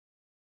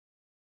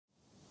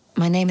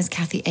My name is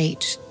Kathy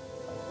H.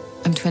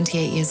 I'm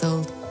 28 years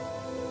old.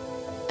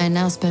 I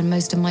now spend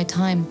most of my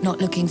time not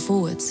looking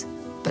forwards,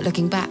 but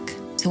looking back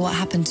to what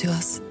happened to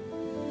us.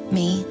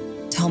 Me,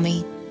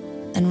 Tommy,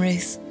 and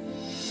Ruth.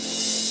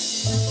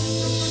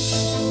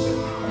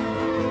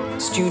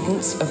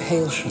 Students of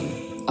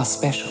Hailsham are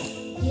special.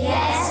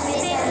 Yes,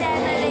 Miss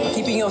Emily.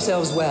 Keeping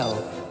yourselves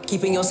well,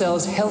 keeping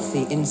yourselves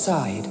healthy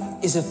inside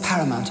is of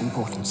paramount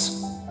importance.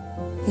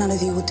 None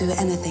of you will do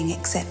anything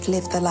except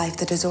live the life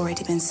that has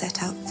already been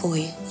set out for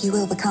you. You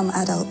will become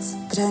adults,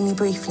 but only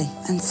briefly,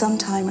 and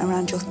sometime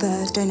around your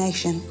third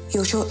donation,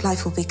 your short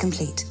life will be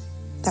complete.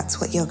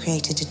 That's what you're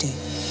created to do.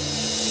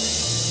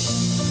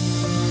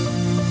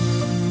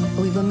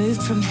 We were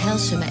moved from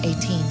Hailsham at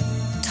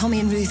 18. Tommy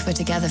and Ruth were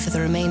together for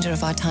the remainder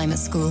of our time at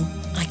school.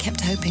 I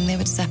kept hoping they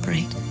would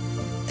separate.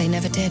 They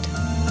never did.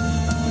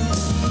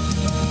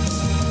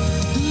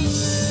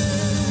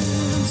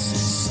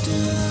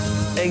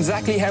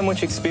 Exactly how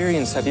much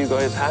experience have you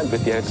guys had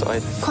with the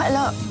outside? Quite a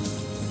lot.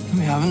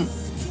 We haven't.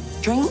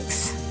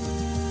 Drinks?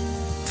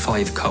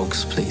 5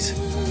 Cokes, please.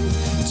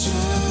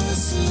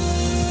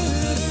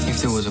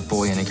 If there was a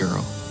boy and a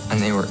girl,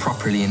 and they were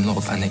properly in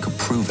love and they could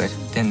prove it,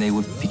 then they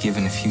would be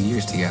given a few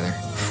years together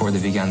before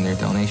they began their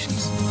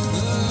donations.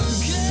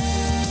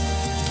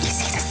 You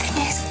see, the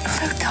thing is,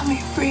 although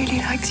Tommy really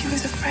likes you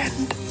as a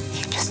friend,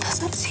 he just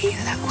doesn't see you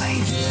that way.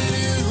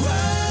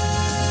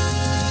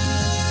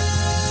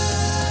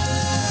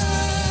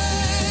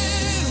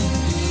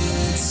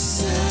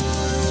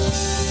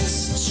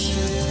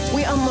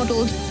 We are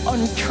modelled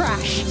on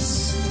trash.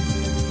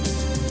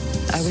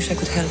 I wish I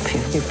could help you,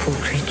 you poor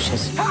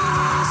creatures.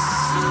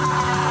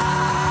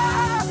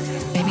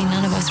 Maybe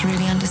none of us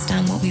really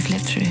understand what we've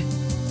lived through,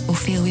 or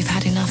feel we've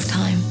had enough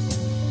time.